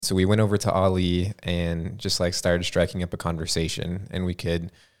So we went over to Ali and just like started striking up a conversation, and we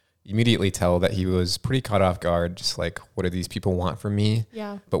could immediately tell that he was pretty caught off guard. Just like, what do these people want from me?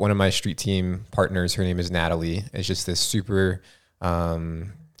 Yeah. But one of my street team partners, her name is Natalie, is just this super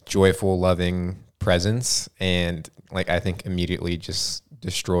joyful, loving presence. And like, I think immediately just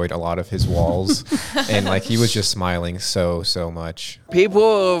destroyed a lot of his walls. And like, he was just smiling so much. People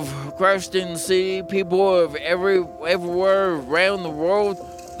of Creston City, people of everywhere around the world,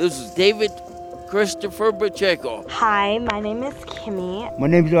 this is David Christopher Pacheco. Hi, my name is Kimmy. My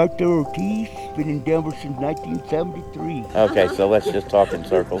name is Arthur Ortiz. Been in Denver since 1973. Okay, so let's just talk in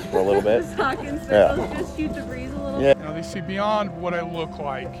circles for a little bit. Just talk in circles, just shoot the breeze a little. Yeah. You know, they see beyond what I look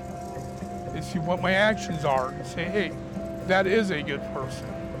like. They see what my actions are and say, hey, that is a good person.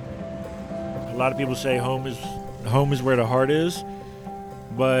 A lot of people say home is where the heart is,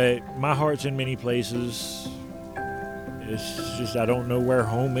 but my heart's in many places. It's just I don't know where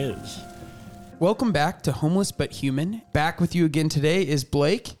home is. Welcome back to Homeless But Human. Back with you again today is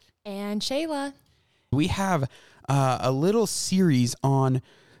Blake. And Shayla. We have a little series on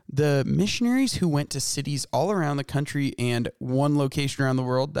the missionaries who went to cities all around the country and one location around the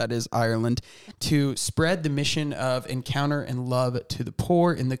world, that is Ireland, to spread the mission of encounter and love to the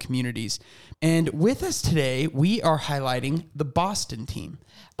poor in the communities. And with us today, we are highlighting the Boston team.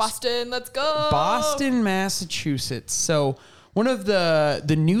 Boston, let's go. Boston, Massachusetts. So one of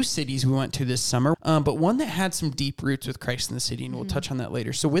the new cities we went to this summer, but one that had some deep roots with Christ in the City, and we'll touch on that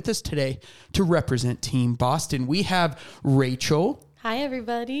later. So with us today to represent Team Boston, we have Rachel. Hi,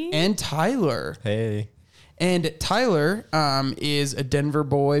 everybody. And Tyler. Hey. And Tyler is a Denver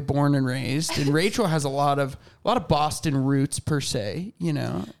boy, born and raised, and Rachel has a lot of Boston roots per se, you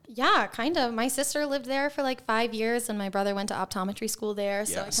know. Yeah, kind of. My sister lived there for like 5 years, and my brother went to optometry school there,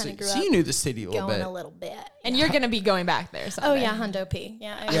 so I kind of grew up. So you knew the city a little going bit. a little bit. And you're going to be going back there someday. Oh, yeah, Hundo P.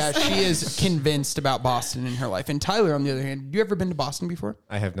 Yeah, she is convinced about Boston in her life. And Tyler, on the other hand, you ever been to Boston before?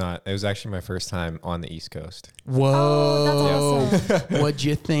 I have not. It was actually my first time on the East Coast. Whoa. Oh, that's awesome. What'd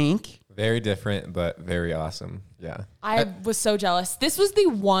you think? Very different, but very awesome. Yeah. I was so jealous. This was the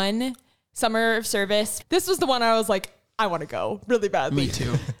one summer of service. This was the one I was like, I want to go really badly. Me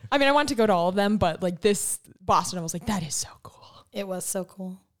too. I mean, I wanted to go to all of them, but like this Boston, I was like, that is so cool. It was so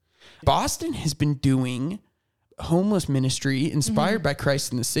cool. Boston has been doing homeless ministry inspired by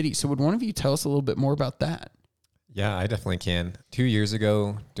Christ in the City. So would one of you tell us a little bit more about that? Yeah, I definitely can. 2 years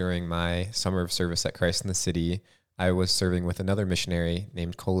ago, during my summer of service at Christ in the City, I was serving with another missionary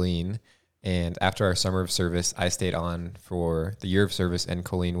named Colleen. And after our summer of service, I stayed on for the year of service, and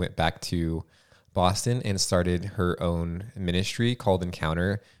Colleen went back to Boston and started her own ministry called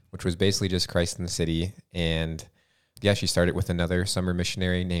Encounter, which was basically just Christ in the City. And yeah, she started with another summer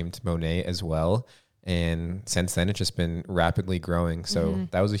missionary named Monet as well. And since then, it's just been rapidly growing. So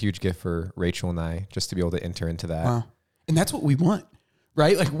that was a huge gift for Rachel and I, just to be able to enter into that. Wow. And that's what we want,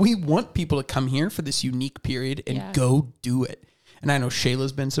 right? Like we want people to come here for this unique period and go do it. And I know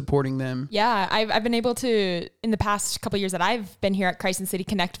Shayla's been supporting them. Yeah, I've been able to, in the past couple of years that I've been here at Christ in the City,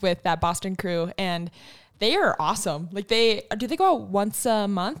 connect with that Boston crew, and they are awesome. Like do they go out once a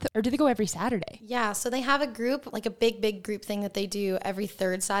month, or do they go every Saturday? Yeah, so they have a group, like a big group thing that they do every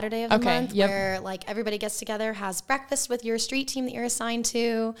third Saturday of the month, where like everybody gets together, has breakfast with your street team that you're assigned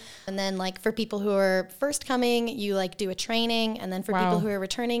to. And then like for people who are first coming, you like do a training. And then for people who are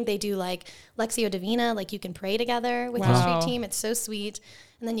returning, they do like Lectio Divina, like you can pray together with your street team. It's so sweet.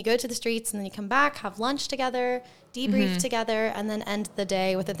 And then you go to the streets, and then you come back, have lunch together, debrief together, and then end the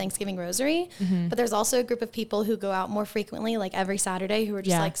day with a Thanksgiving rosary. But there's also a group of people who go out more frequently, like every Saturday, who are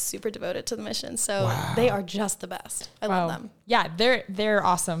just like super devoted to the mission. So they are just the best. I love them. Yeah, they're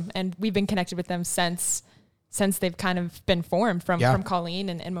awesome. And we've been connected with them since they've kind of been formed from Colleen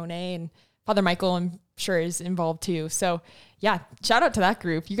and Monet, and Father Michael, I'm sure, is involved too. So yeah, shout out to that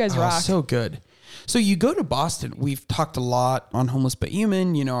group. You guys rock. So good. So you go to Boston. We've talked a lot on Homeless But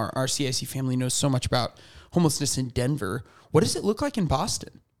Human. You know, our CIC family knows so much about homelessness in Denver. What does it look like in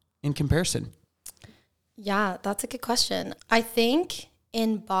Boston in comparison? Yeah, that's a good question. I think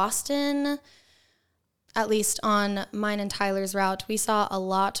in Boston, at least on mine and Tyler's route, we saw a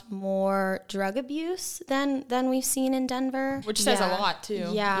lot more drug abuse than we've seen in Denver. Which says a lot too.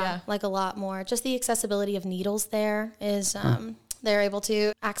 Yeah, like a lot more. Just the accessibility of needles there is, they're able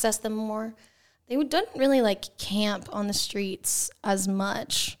to access them more. They don't really like camp on the streets as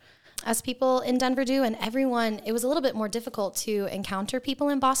much. as people in Denver do. And it was a little bit more difficult to encounter people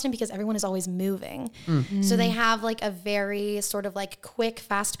in Boston because everyone is always moving. So they have like a very sort of like quick,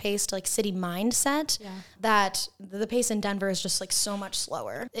 fast paced, like city mindset that the pace in Denver is just like so much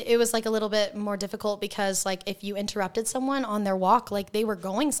slower. It was like a little bit more difficult because like if you interrupted someone on their walk, like they were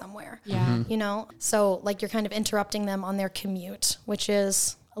going somewhere, you know? So like you're kind of interrupting them on their commute, which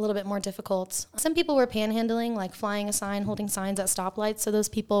is a little bit more difficult. Some people were panhandling, like flying a sign, holding signs at stoplights. So those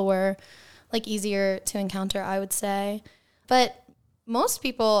people were like easier to encounter, I would say. But most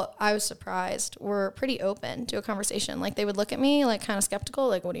people, I was surprised, were pretty open to a conversation. Like they would look at me like kind of skeptical,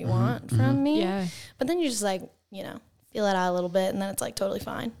 like, what do you want from me? Yeah. But then you just like, you know, feel it out a little bit and then it's like totally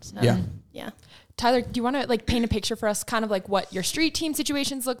fine. So, yeah. Tyler, do you want to like paint a picture for us, kind of like what your street team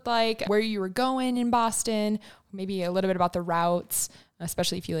situations looked like, where you were going in Boston, maybe a little bit about the routes,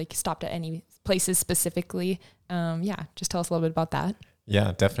 especially if you like stopped at any places specifically. Just tell us a little bit about that.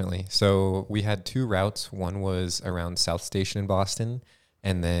 Yeah, definitely. So we had 2 routes. One was around South Station in Boston,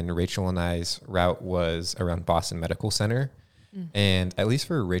 and then Rachel and I's route was around Boston Medical Center. And at least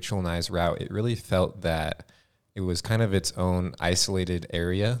for Rachel and I's route, it really felt that it was kind of its own isolated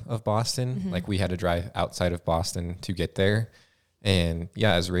area of Boston. Like we had to drive outside of Boston to get there. And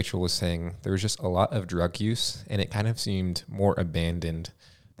yeah, as Rachel was saying, there was just a lot of drug use, and it kind of seemed more abandoned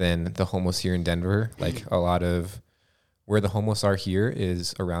than the homeless here in Denver. Like a lot of where the homeless are here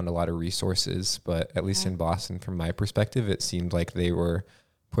is around a lot of resources, but at least in Boston, from my perspective, it seemed like they were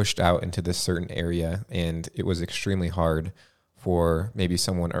pushed out into this certain area, and it was extremely hard for maybe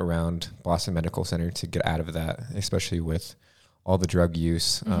someone around Boston Medical Center to get out of that, especially with all the drug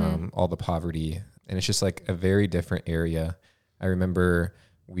use, all the poverty. And it's just like a very different area. I remember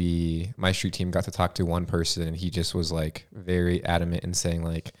my street team got to talk to one person, and he just was like very adamant in saying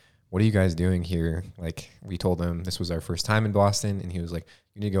like, what are you guys doing here? Like we told him this was our first time in Boston, and he was like,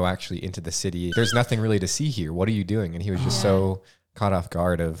 you need to go actually into the city. There's nothing really to see here. What are you doing? And he was just so caught off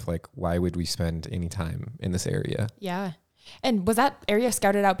guard of like, why would we spend any time in this area? Yeah. And was that area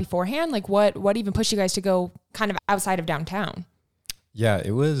scouted out beforehand? Like what even pushed you guys to go kind of outside of downtown? Yeah,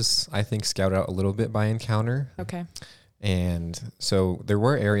 it was, I think, scouted out a little bit by encounter. Okay. And so there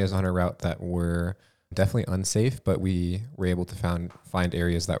were areas on our route that were definitely unsafe, but we were able to find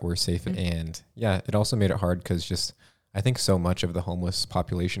areas that were safe. And yeah, it also made it hard because just, I think so much of the homeless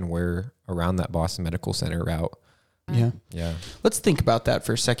population were around that Boston Medical Center route. Yeah. Yeah. Let's think about that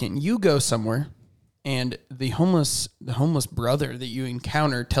for a second. You go somewhere and the homeless brother that you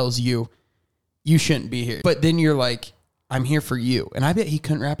encounter tells you shouldn't be here. But then you're like, I'm here for you. And I bet he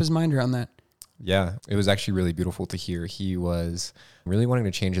couldn't wrap his mind around that. Yeah, it was actually really beautiful to hear. He was really wanting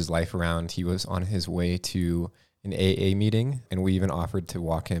to change his life around. He was on his way to an AA meeting, and we even offered to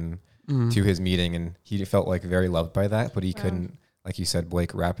walk him to his meeting, and he felt like very loved by that, but he couldn't, like you said,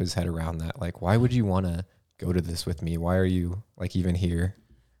 Blake, wrap his head around that. Like, why would you want to go to this with me? Why are you like even here?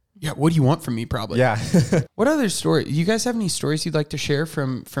 Yeah, what do you want from me, probably? Yeah. What other story? You guys have any stories you'd like to share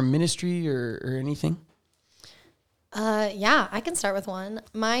from ministry or anything? Yeah, I can start with one.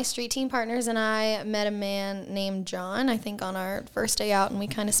 My street team partners and I met a man named John, I think on our first day out, and we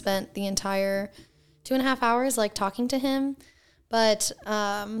kind of spent the entire 2.5 hours like talking to him. But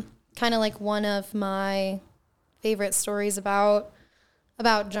kind of like one of my favorite stories about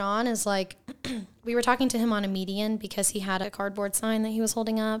John is like we were talking to him on a median because he had a cardboard sign that he was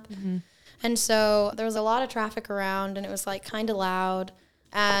holding up. And so there was a lot of traffic around, and it was like kind of loud.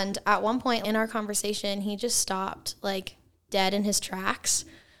 And at one point in our conversation, he just stopped like dead in his tracks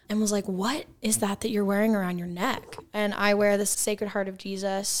and was like, what is that you're wearing around your neck? And I wear this Sacred Heart of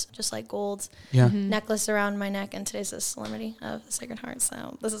Jesus, just like gold necklace around my neck. And today's the solemnity of the Sacred Heart.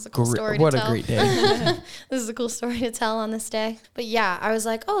 So this is a cool story to tell. What a great day. This is a cool story to tell on this day. But yeah, I was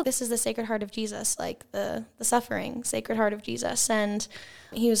like, oh, this is the Sacred Heart of Jesus, like the suffering Sacred Heart of Jesus. And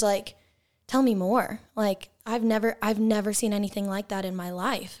he was like, tell me more. Like, I've never seen anything like that in my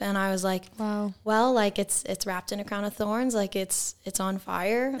life. And I was like, wow. Well, like it's wrapped in a crown of thorns, like it's on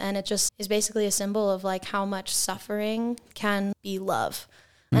fire, and it just is basically a symbol of like how much suffering can be love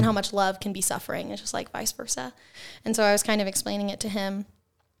and how much love can be suffering. It's just like vice versa. And so I was kind of explaining it to him,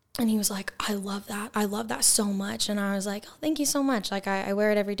 and he was like, I love that so much. And I was like, oh, thank you so much. Like I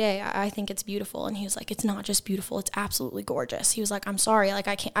wear it every day. I think it's beautiful. And he was like, it's not just beautiful, it's absolutely gorgeous. He was like, I'm sorry, like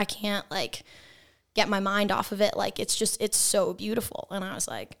I can't like get my mind off of it. Like it's so beautiful. And I was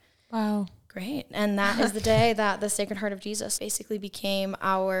like, wow, great. And that is the day that the Sacred Heart of Jesus basically became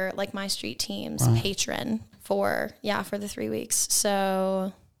our, like my street team's patron for the 3 weeks.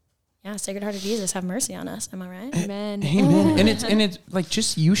 So yeah, Sacred Heart of Jesus, have mercy on us. Am I right? Amen. Amen. And it's like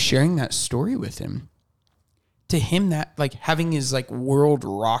just you sharing that story with him to him that like having his like world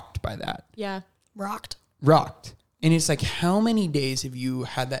rocked by that. Yeah. Rocked. And it's like, how many days have you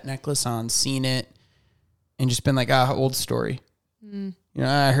had that necklace on, seen it, and just been like, old story? You know,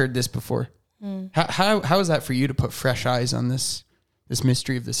 I heard this before. How is that for you to put fresh eyes on this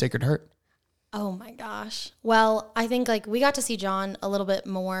mystery of the Sacred Heart? Oh my gosh. Well, I think like we got to see John a little bit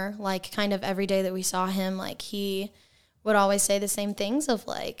more, like kind of every day that we saw him, like he would always say the same things of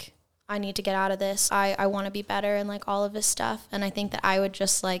like, I need to get out of this. I want to be better and like all of this stuff. And I think that I would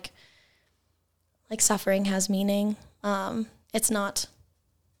just like suffering has meaning. It's not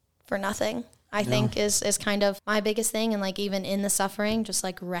for nothing, I think is kind of my biggest thing. And like even in the suffering, just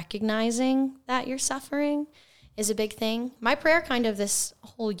like recognizing that you're suffering is a big thing. My prayer kind of this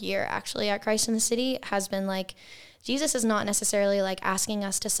whole year actually at Christ in the City has been like, Jesus is not necessarily like asking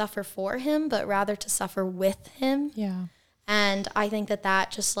us to suffer for him, but rather to suffer with him. Yeah. And I think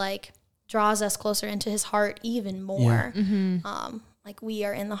that just like draws us closer into his heart even more. Yeah. Like we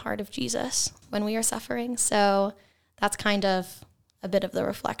are in the heart of Jesus when we are suffering. So that's kind of a bit of the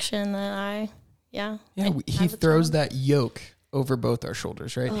reflection that he throws that yoke over both our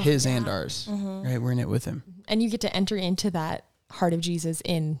shoulders, right? His and ours, right? We're in it with him. And you get to enter into that heart of Jesus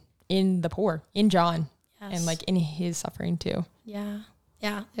in the poor, in John, and like in his suffering too. Yeah.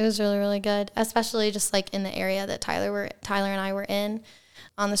 Yeah. It was really, really good. Especially just like in the area that Tyler and I were in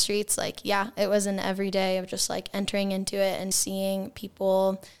on the streets. Like, it was an everyday of just like entering into it and seeing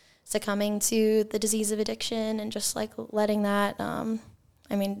people succumbing to the disease of addiction and just like letting that,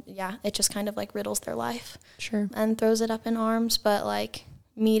 it just kind of like riddles their life. Sure. And throws it up in arms. But like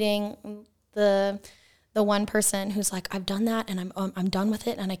meeting the one person who's like, I've done that and I'm done with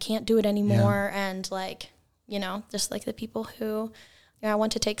it and I can't do it anymore. Yeah. And like, you know, just like the people who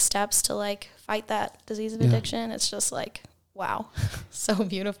want to take steps to like fight that disease of addiction. It's just like, wow, so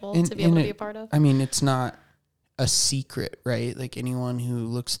beautiful to be able to be a part of. I mean, it's not a secret, right? Like anyone who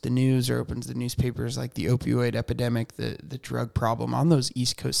looks at the news or opens the newspapers, like the opioid epidemic, the drug problem on those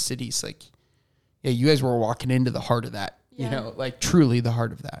East Coast cities, like, you guys were walking into the heart of that, you know, like truly the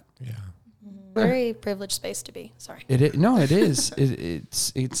heart of that. Yeah. Very privileged space to be. Sorry. It is.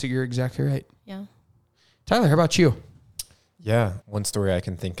 It's you're exactly right. Yeah. Tyler, how about you? Yeah. One story I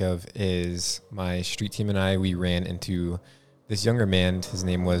can think of is my street team and I, we ran into this younger man. His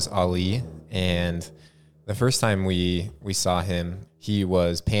name was Ali. And the first time we saw him, he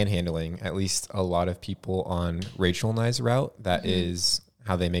was panhandling. At least a lot of people on Rachel and I's route. That is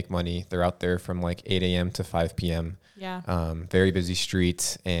how they make money. They're out there from like 8 a.m. to 5 p.m. Yeah. Very busy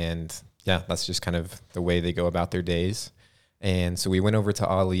streets. And that's just kind of the way they go about their days. And so we went over to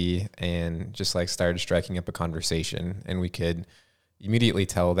Ali and just like started striking up a conversation, and we could immediately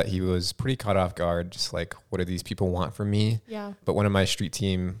tell that he was pretty caught off guard. Just like, what do these people want from me? Yeah. But one of my street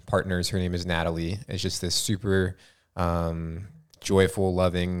team partners, her name is Natalie, is just this super joyful,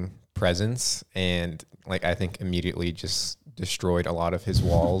 loving presence. And like, I think immediately just destroyed a lot of his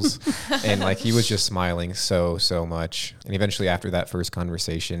walls. And like, he was just smiling so much. And eventually after that first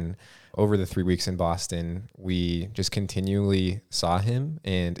conversation, over the 3 weeks in Boston, we just continually saw him,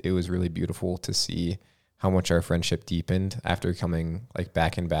 and it was really beautiful to see how much our friendship deepened after coming like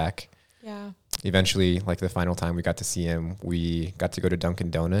back and back. Yeah. Eventually, like the final time we got to see him, we got to go to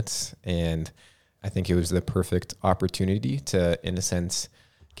Dunkin' Donuts, and I think it was the perfect opportunity to, in a sense,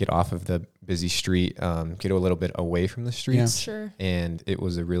 get off of the busy street, get a little bit away from the streets. Yeah. Sure. And it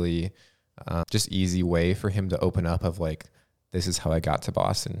was a really just easy way for him to open up of like, this is how I got to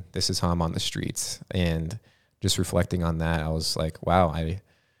Boston. This is how I'm on the streets. And just reflecting on that, I was like, wow, I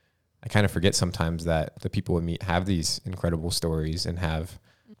kind of forget sometimes that the people we meet have these incredible stories and have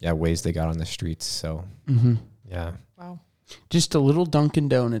ways they got on the streets. So, Wow. Just a little Dunkin'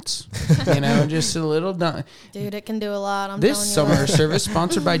 Donuts, just a little Dude, it can do a lot. This summer service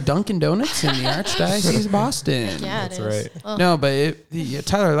sponsored by Dunkin' Donuts in the Archdiocese of Boston. Yeah, that's right. Oh. No, but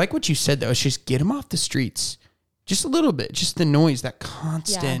Tyler, I like what you said though. It's just get them off the streets. Just a little bit, just the noise, that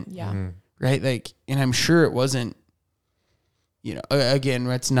constant, right? Like, and I'm sure it wasn't, again,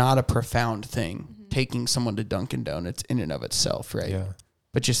 it's not a profound thing, taking someone to Dunkin' Donuts in and of itself, right? Yeah.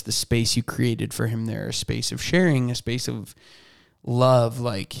 But just the space you created for him there, a space of sharing, a space of love,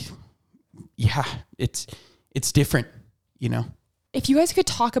 like, it's different, If you guys could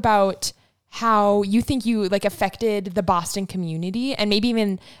talk about how you think you like affected the Boston community and maybe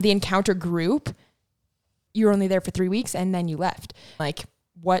even the Encounter group. You were only there for 3 weeks and then you left. Like,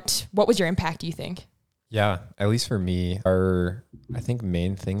 what was your impact, do you think? Yeah, at least for me, I think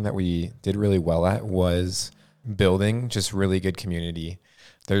main thing that we did really well at was building just really good community.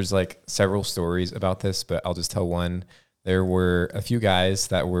 There's like several stories about this, but I'll just tell one. there were a few guys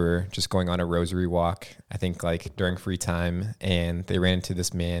that were just going on a rosary walk, I think like during free time, and they ran into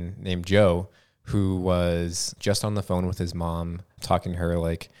this man named Joe who was just on the phone with his mom talking to her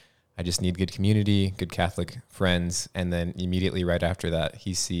like, I just need good community, good Catholic friends. And then immediately right after that,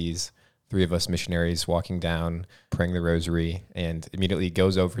 he sees 3 of us missionaries walking down, praying the rosary, and immediately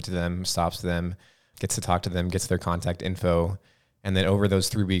goes over to them, stops them, gets to talk to them, gets their contact info. And then over those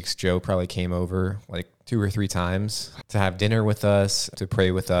 3 weeks, Joe probably came over like 2 or 3 times to have dinner with us, to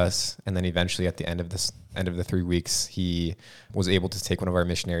pray with us. And then eventually at the end of the 3 weeks, he was able to take one of our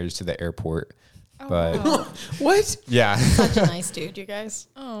missionaries to the airport. Oh, but wow. What? Yeah. Such a nice dude, you guys.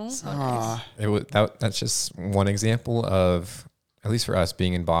 Oh, so nice. That's just one example of, at least for us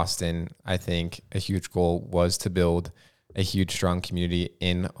being in Boston, I think a huge goal was to build a huge, strong community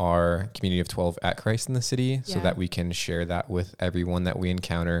in our community of 12 at Christ in the City, so that we can share that with everyone that we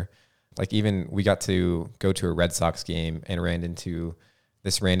encounter. Like even we got to go to a Red Sox game and ran into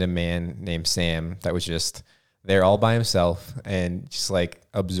this random man named Sam that was just there all by himself and just like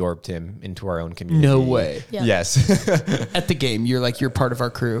absorbed him into our own community. No way. Yeah. Yes. At the game, you're part of our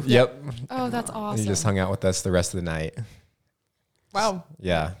crew. Yep. Oh, that's awesome. He just hung out with us the rest of the night. Wow.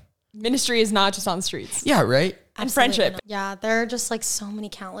 Yeah. Ministry is not just on the streets. Yeah, right? And Absolutely friendship. not. Yeah, there are just like so many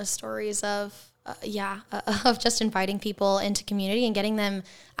countless stories of just inviting people into community and getting them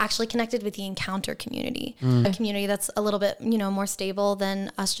actually connected with the Encounter community, a community that's a little bit, more stable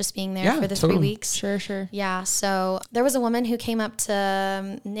than us just being there for the 3 weeks. Sure. Yeah. So there was a woman who came up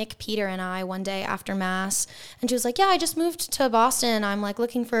to Nick, Peter, and I one day after Mass, and she was like, yeah, I just moved to Boston. I'm like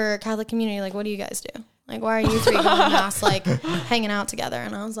looking for a Catholic community. Like, what do you guys do? Like, why are you 3 going to Mass, like hanging out together?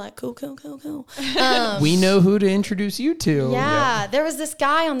 And I was like, cool. We know who to introduce you to. Yeah. There was this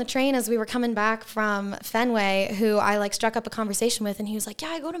guy on the train as we were coming back from Fenway who I like struck up a conversation with, and he was like, yeah,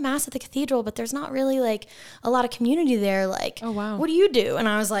 I go to Mass at the cathedral, but there's not really like a lot of community there. Like, oh, wow. What do you do? And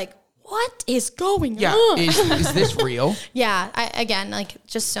I was like, what is going Yeah. on? Is this real? Yeah. Again, like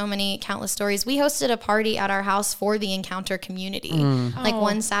just so many countless stories. We hosted a party at our house for the Encounter community, like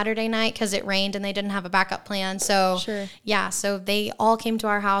one Saturday night because it rained and they didn't have a backup plan. So yeah, so they all came to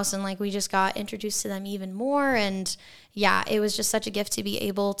our house and like we just got introduced to them even more. And yeah, it was just such a gift to be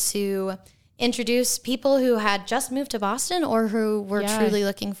able to introduce people who had just moved to Boston or who were truly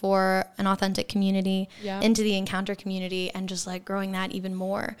looking for an authentic community into the Encounter community and just like growing that even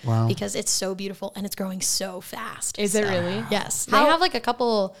more because it's so beautiful and it's growing so fast. Is it really? Yes. They have like a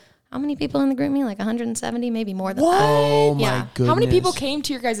couple, how many people in the group? Like 170, maybe more than that. Oh my goodness. How many people came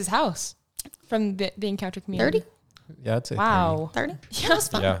to your guys' house from the Encounter community? 30? Yeah, I'd say Wow. 30? Yeah, that was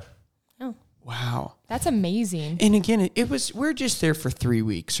fun. Yeah. Wow. That's amazing. And again, we're just there for 3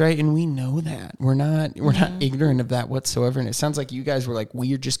 weeks, right? And we know that. We're not ignorant of that whatsoever. And it sounds like you guys were like,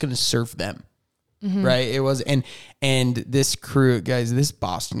 we are just going to serve them. Right? It was, and this crew, guys, this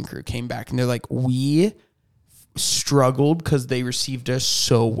Boston crew came back and they're like, we struggled because they received us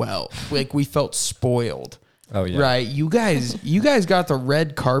so well. Like we felt spoiled. Oh yeah. Right. You guys got the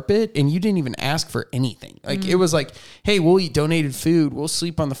red carpet and you didn't even ask for anything. Like it was like, hey, we'll eat donated food. We'll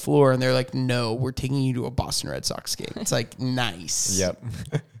sleep on the floor. And they're like, no, we're taking you to a Boston Red Sox game. It's like, nice. Yep.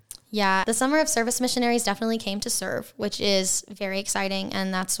 Yeah. The Summer of Service missionaries definitely came to serve, which is very exciting.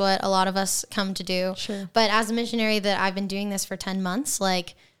 And that's what a lot of us come to do. Sure. But as a missionary that I've been doing this for 10 months,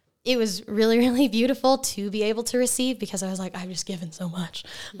 like it was really, really beautiful to be able to receive because I was like, I've just given so much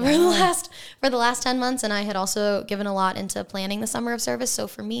for the last 10 months. And I had also given a lot into planning the Summer of Service. So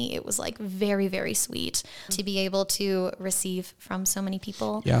for me, it was like very, very sweet to be able to receive from so many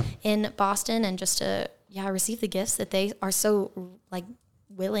people in Boston and just to, receive the gifts that they are so like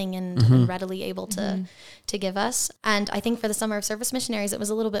willing and readily able to give us. And I think for the Summer of Service missionaries, it was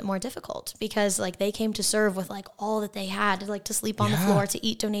a little bit more difficult because like they came to serve with like all that they had, like to sleep on the floor, to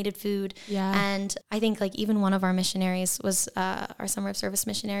eat donated food. Yeah. And I think like even one of our missionaries was our Summer of Service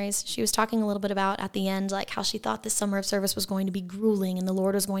missionaries. She was talking a little bit about at the end, like how she thought this Summer of Service was going to be grueling and the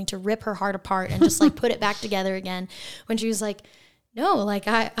Lord was going to rip her heart apart and just like put it back together again. When she was like, no, like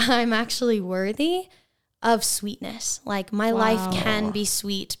I'm actually worthy of sweetness. Like my life can be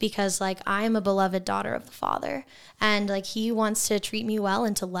sweet because like I am a beloved daughter of the Father and like he wants to treat me well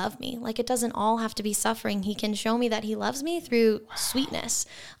and to love me. Like it doesn't all have to be suffering. He can show me that he loves me through sweetness.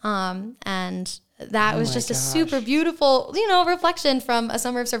 And that was just a super beautiful, reflection from a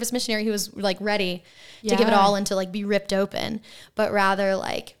Summer of Service missionary who was like ready to give it all and to like be ripped open, but rather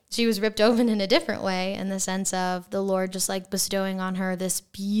like she was ripped open in a different way in the sense of the Lord just like bestowing on her this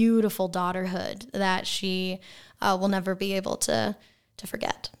beautiful daughterhood that she will never be able to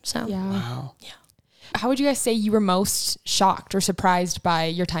forget. So, Wow. Yeah. How would you guys say you were most shocked or surprised by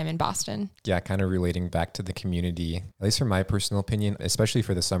your time in Boston? Yeah, kind of relating back to the community, at least from my personal opinion, especially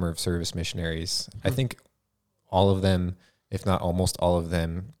for the Summer of Service missionaries. I think all of them, if not almost all of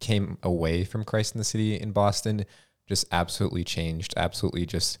them, came away from Christ in the City in Boston just absolutely changed, absolutely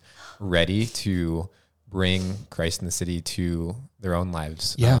just ready to bring Christ in the City to their own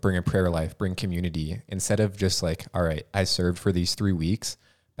lives, bring a prayer life, bring community, instead of just like, all right, I served for these 3 weeks,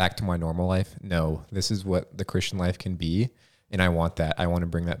 back to my normal life. No, this is what the Christian life can be. And I want that. I want to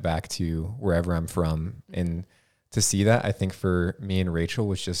bring that back to wherever I'm from. And to see that, I think for me and Rachel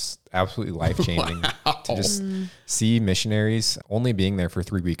was just absolutely life-changing. Wow. To just see missionaries only being there for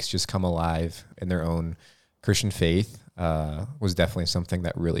 3 weeks just come alive in their own Christian faith was definitely something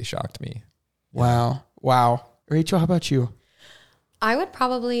that really shocked me. Wow. Rachel, how about you? I would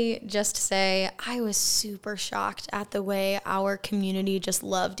probably just say I was super shocked at the way our community just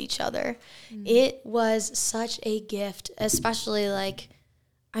loved each other. It was such a gift, especially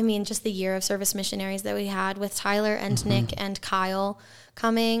just the year of service missionaries that we had with Tyler and Nick and Kyle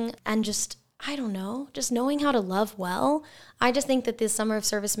coming, and just, I don't know, just knowing how to love well. I just think that the Summer of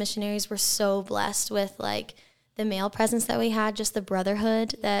Service missionaries were so blessed with the male presence that we had, just the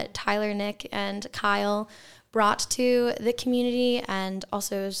brotherhood that Tyler, Nick, and Kyle brought to the community, and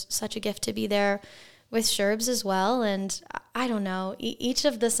also it was such a gift to be there with Sherbs as well. And I don't know, each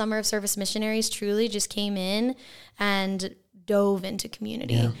of the Summer of Service missionaries truly just came in and dove into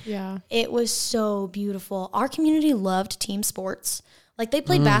community. Yeah. It was so beautiful. Our community loved team sports. They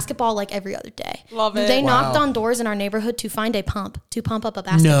played basketball every other day. Love it. They knocked on doors in our neighborhood to find a pump to pump up a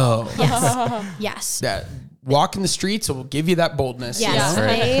basketball. No. Yes. Yes. That walking the streets will give you that boldness. Yes.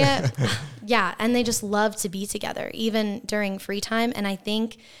 And they just love to be together, even during free time. And I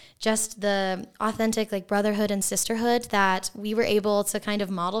think just the authentic brotherhood and sisterhood that we were able to kind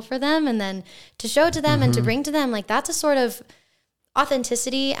of model for them, and then to show to them and to bring to them, that's a sort of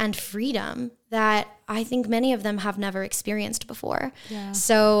authenticity and freedom that I think many of them have never experienced before. Yeah.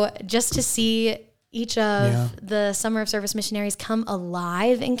 So just to see each of the Summer of Service missionaries come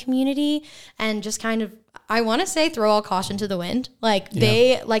alive in community and just kind of, I want to say, throw all caution to the wind.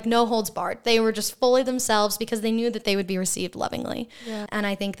 They, no holds barred. They were just fully themselves because they knew that they would be received lovingly. Yeah. And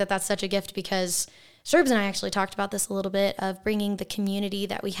I think that that's such a gift, because Sherbs and I actually talked about this a little bit, of bringing the community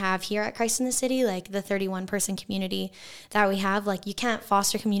that we have here at Christ in the City, the 31-person community that we have. You can't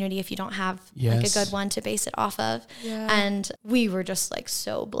foster community if you don't have a good one to base it off of. Yeah. And we were just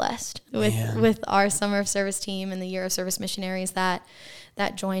so blessed with our Summer of Service team and the Year of Service missionaries that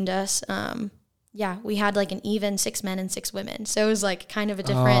joined us. We had an even 6 men and 6 women. So it was kind of a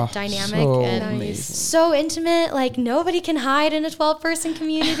different dynamic, so and amazing. So intimate. Nobody can hide in a 12-person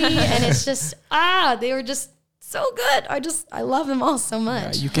community. And it's just, they were just so good. I love them all so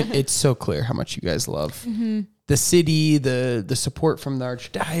much. Yeah, it's so clear how much you guys love the city, the support from the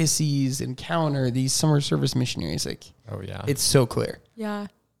Archdiocese, Encounter, these Summer Service missionaries. It's so clear. Yeah.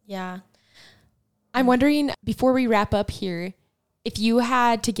 Yeah. I'm wondering, before we wrap up here, if you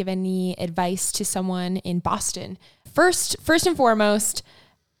had to give any advice to someone in Boston, first and foremost,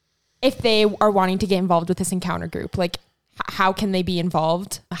 if they are wanting to get involved with this Encounter group, how can they be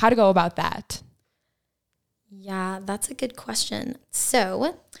involved? How to go about that? Yeah, that's a good question.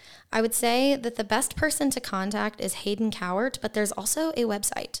 So I would say that the best person to contact is Hayden Cowart, but there's also a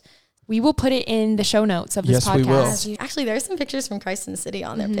website. We will put it in the show notes of this podcast. We will. Actually, there's some pictures from Christ in the City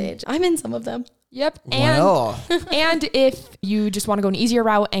on their page. I'm in some of them. Yep. And if you just want to go an easier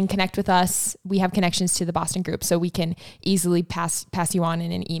route and connect with us, we have connections to the Boston group, so we can easily pass you on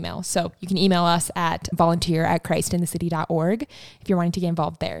in an email. So you can email us at volunteer@christinthecity.org if you're wanting to get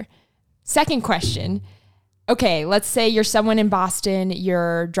involved there. Second question. Okay, let's say you're someone in Boston,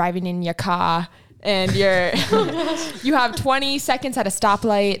 you're driving in your car, and you have 20 seconds at a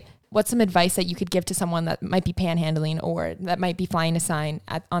stoplight. What's some advice that you could give to someone that might be panhandling or that might be flying a sign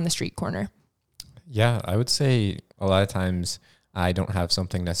on the street corner? Yeah, I would say a lot of times I don't have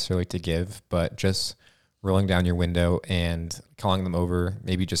something necessarily to give, but just rolling down your window and calling them over,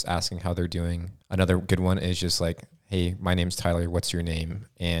 maybe just asking how they're doing. Another good one is just hey, my name's Tyler, what's your name?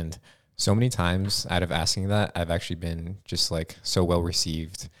 And so many times out of asking that, I've actually been just so well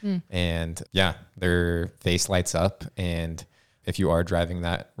received. And their face lights up. And if you are driving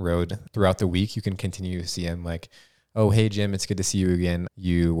that road throughout the week, you can continue to see them oh, hey, Jim, it's good to see you again.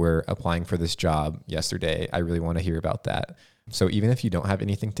 You were applying for this job yesterday. I really want to hear about that. So even if you don't have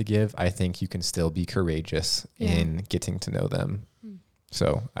anything to give, I think you can still be courageous in getting to know them.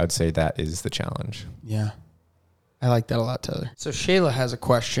 So I would say that is the challenge. Yeah. I like that a lot, Tyler. So Shayla has a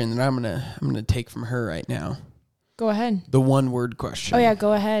question that I'm gonna take from her right now. Go ahead. The one word question. Oh yeah,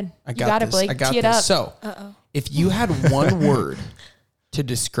 go ahead. I got it, Blake. Tee it up. So, if you had one word to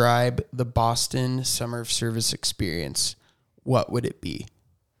describe the Boston Summer of Service experience, what would it be?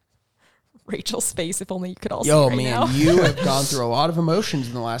 Rachel's face, if only you could all see right now. You have gone through a lot of emotions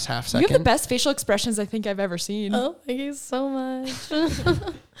in the last half second. You have the best facial expressions I think I've ever seen. Oh, thank you so much.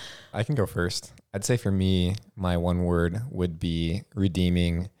 I can go first. I'd say for me, my one word would be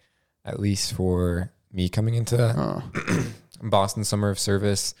redeeming, at least for me coming into Boston Summer of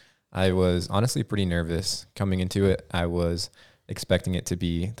Service. I was honestly pretty nervous coming into it. I was expecting it to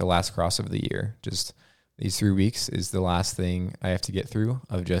be the last cross of the year. Just these 3 weeks is the last thing I have to get through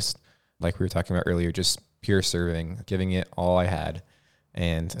of just, like we were talking about earlier, just pure serving, giving it all I had.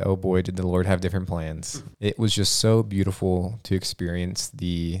 And oh boy, did the Lord have different plans. It was just so beautiful to experience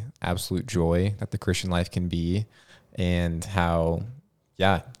the absolute joy that the Christian life can be, and how,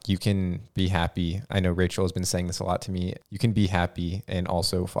 yeah, you can be happy. I know Rachel has been saying this a lot to me. You can be happy and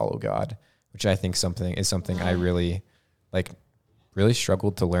also follow God, which I think is something I really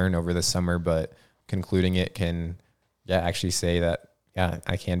struggled to learn over the summer, but concluding it can, actually say that,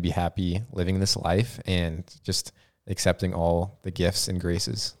 I can be happy living this life and just accepting all the gifts and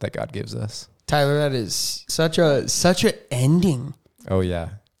graces that God gives us. Tyler, that is such a ending. Oh yeah.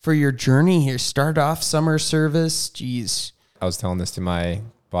 For your journey here. Start off summer service. Jeez. I was telling this to my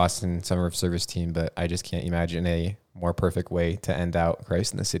Boston Summer of Service team, but I just can't imagine a more perfect way to end out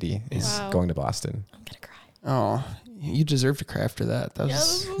Christ in the City is going to Boston. I'm going to cry. Oh, you deserve to cry after that. That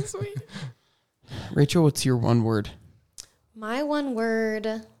was so sweet. Rachel, what's your one word? My one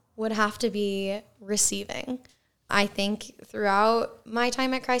word would have to be receiving. I think throughout my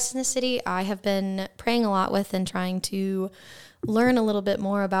time at Christ in the City, I have been praying a lot with and trying to learn a little bit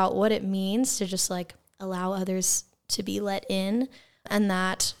more about what it means to just allow others to be let in, and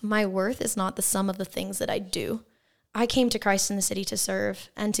that my worth is not the sum of the things that I do. I came to Christ in the City to serve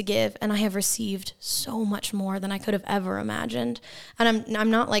and to give, and I have received so much more than I could have ever imagined. And I'm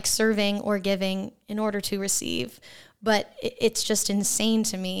not serving or giving in order to receive, but it's just insane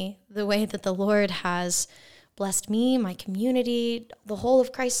to me the way that the Lord has blessed me, my community, the whole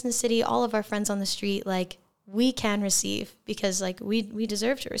of Christ in the City, all of our friends on the street. We can receive because we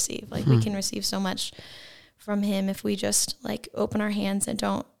deserve to receive. We can receive so much from Him if we just open our hands and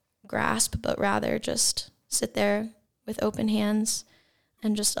don't grasp, but rather just sit there with open hands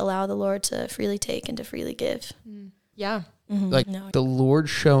and just allow the Lord to freely take and to freely give. Yeah. Mm-hmm. The Lord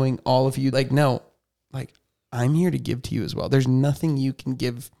showing all of you, I'm here to give to you as well. There's nothing you can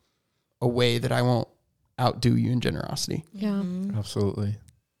give away that I won't outdo you in generosity. Yeah. Mm-hmm. Absolutely.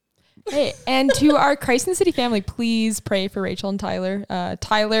 Hey, and to our Christ in the City family, please pray for Rachel and Tyler.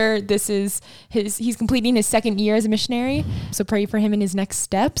 Tyler, he's completing his second year as a missionary. So pray for him in his next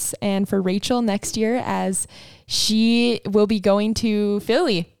steps, and for Rachel next year as she will be going to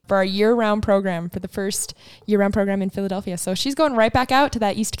Philly for our year-round program, for the first year-round program in Philadelphia. So she's going right back out to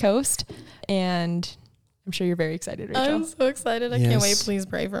that East Coast, and I'm sure you're very excited, Rachel. I'm so excited. I can't wait. Please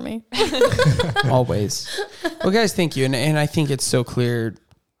pray for me. Always. Well, guys, thank you. And I think it's so clear,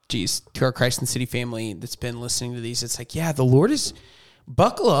 to our Christ in the City family that's been listening to these, it's the Lord is,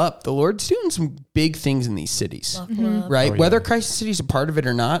 buckle up. The Lord's doing some big things in these cities, right? Oh, yeah. Whether Christ in the City is a part of it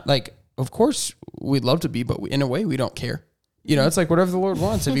or not, of course we'd love to be, but in a way we don't care. It's whatever the Lord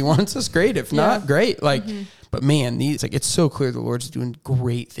wants. If He wants us, great. If not, great. But man, it's so clear the Lord's doing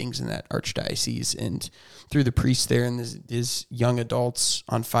great things in that archdiocese and through the priests there and his young adults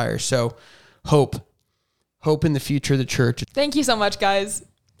on fire. So hope in the future of the church. Thank you so much, guys.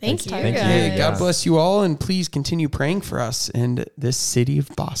 Thank you. Hey, God bless you all, and please continue praying for us and this city of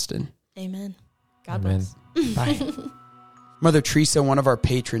Boston. Amen. God bless. Bye. Mother Teresa, one of our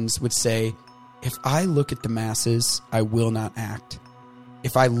patrons, would say, "If I look at the masses, I will not act.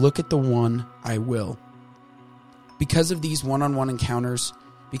 If I look at the one, I will." Because of these one-on-one encounters,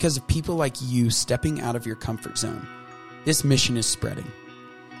 because of people like you stepping out of your comfort zone, this mission is spreading.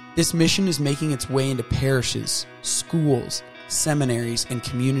 This mission is making its way into parishes, schools, seminaries, and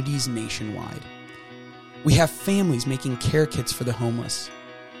communities nationwide. We have families making care kits for the homeless,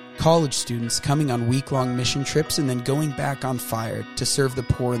 college students coming on week-long mission trips and then going back on fire to serve the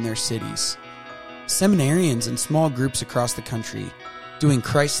poor in their cities, seminarians and small groups across the country doing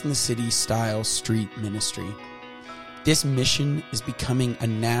Christ in the City style street ministry. This mission is becoming a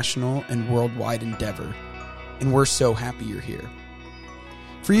national and worldwide endeavor, and we're so happy you're here.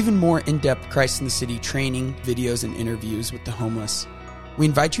 For even more in-depth Christ in the City training, videos, and interviews with the homeless, we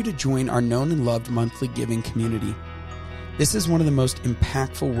invite you to join our known and loved monthly giving community. This is one of the most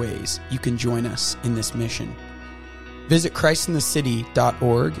impactful ways you can join us in this mission. Visit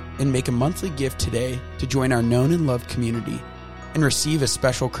christinthecity.org and make a monthly gift today to join our known and loved community and receive a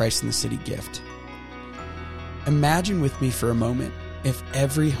special Christ in the City gift. Imagine with me for a moment if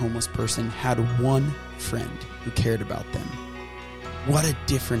every homeless person had one friend who cared about them. What a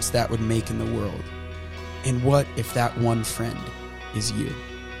difference that would make in the world. And what if that one friend is you?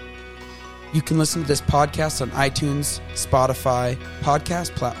 You can listen to this podcast on iTunes, Spotify,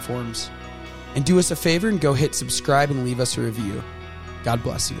 podcast platforms. And do us a favor and go hit subscribe and leave us a review. God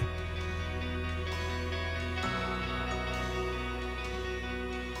bless you.